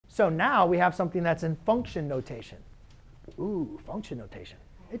So now we have something that's in function notation. Ooh, function notation.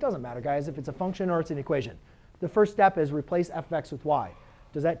 It doesn't matter, guys, if it's a function or it's an equation. The first step is replace f of x with y.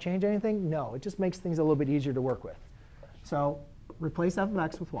 Does that change anything? No, it just makes things a little bit easier to work with. So replace f of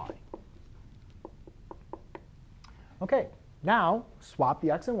x with y. OK, now swap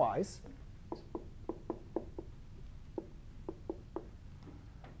the x and y's.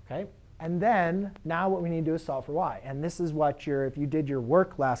 OK, and then now what we need to do is solve for y. And this is what if you did your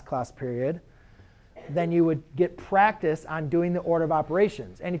work last class period, then you would get practice on doing the order of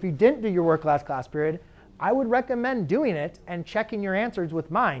operations. And if you didn't do your work last class period, I would recommend doing it and checking your answers with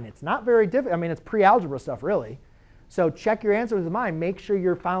mine. It's not very difficult. I mean, it's pre-algebra stuff, really. So check your answers with mine. Make sure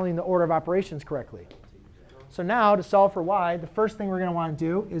you're following the order of operations correctly. So now to solve for y, the first thing we're going to want to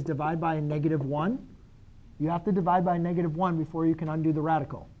do is divide by a -1. You have to divide by a -1 before you can undo the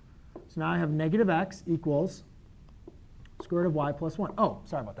radical. So now I have negative x equals square root of y plus 1. Oh,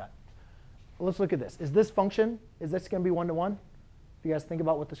 sorry about that. Well, let's look at this. Is this function, is this going to be 1-to-1? If you guys think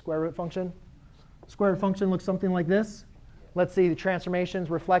about what the square root function. Square root function looks something like this. Let's see the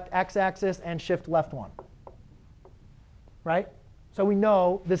transformations reflect x-axis and shift left 1. Right? So we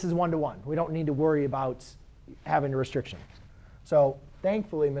know this is 1-to-1. We don't need to worry about having a restriction. So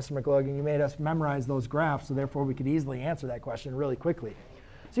thankfully, Mr. McLogan, you made us memorize those graphs, so therefore we could easily answer that question really quickly.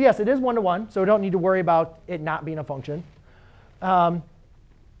 So yes, it is 1-to-1, so we don't need to worry about it not being a function.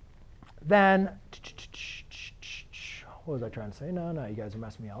 Then, what was I trying to say? No, you guys are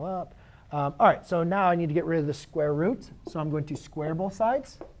messing me all up. All right, so now I need to get rid of the square root. So I'm going to square both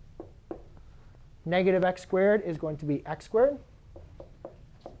sides. Negative x squared is going to be x squared.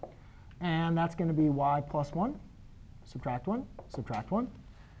 And that's going to be y plus 1. Subtract 1, subtract 1.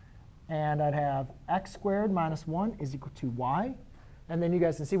 And I'd have x squared minus 1 is equal to y. And then you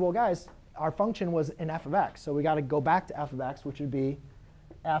guys can see, well, guys, our function was in f of x. So we got to go back to f of x, which would be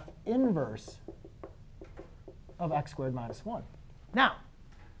f inverse of x squared minus 1. Now,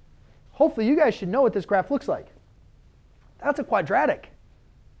 hopefully you guys should know what this graph looks like. That's a quadratic.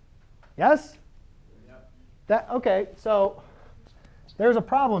 Yes? Yep. OK, so there's a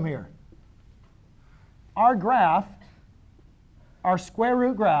problem here. Our graph, our square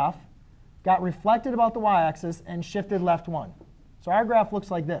root graph, got reflected about the y-axis and shifted left 1. So our graph looks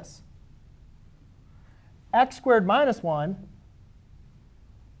like this. X squared minus 1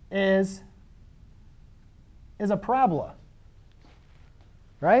 is a parabola,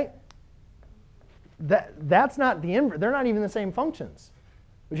 right? That's not the inverse. They're not even the same functions.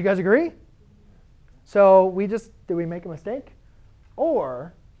 Would you guys agree? So did we make a mistake?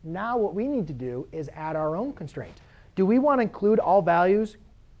 Or now what we need to do is add our own constraint. Do we want to include all values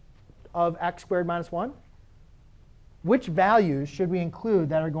of x squared minus 1? Which values should we include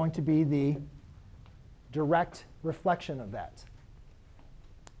that are going to be the direct reflection of that?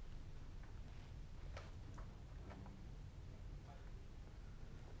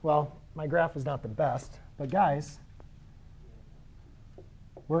 Well, my graph is not the best. But guys,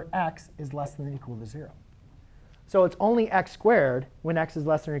 where x is less than or equal to 0. So it's only x squared when x is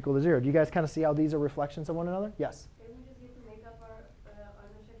less than or equal to 0. Do you guys kind of see how these are reflections of one another? Yes? Can we just use to make up our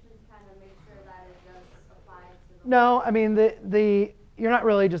restrictions to kind of make sure that it does apply to the... No, I mean, you're not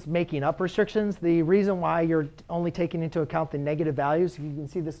really just making up restrictions. The reason why you're only taking into account the negative values, you can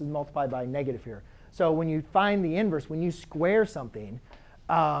see this is multiplied by negative here. So when you find the inverse, when you square something,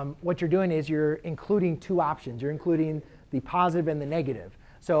 what you're doing is you're including two options. You're including the positive and the negative.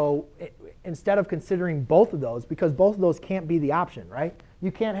 So instead of considering both of those, because both of those can't be the option, right?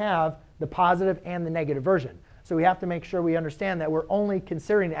 You can't have the positive and the negative version. So we have to make sure we understand that we're only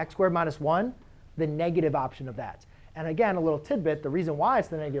considering x squared minus 1, the negative option of that. And again, a little tidbit, the reason why it's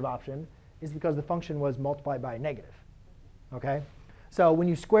the negative option is because the function was multiplied by a negative. OK? So when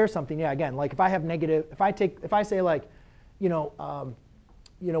you square something, yeah, again, like if I have negative, if I say like,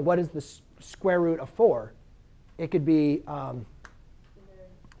 what is the square root of 4? It could be,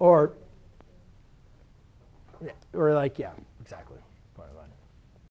 or like, yeah, exactly.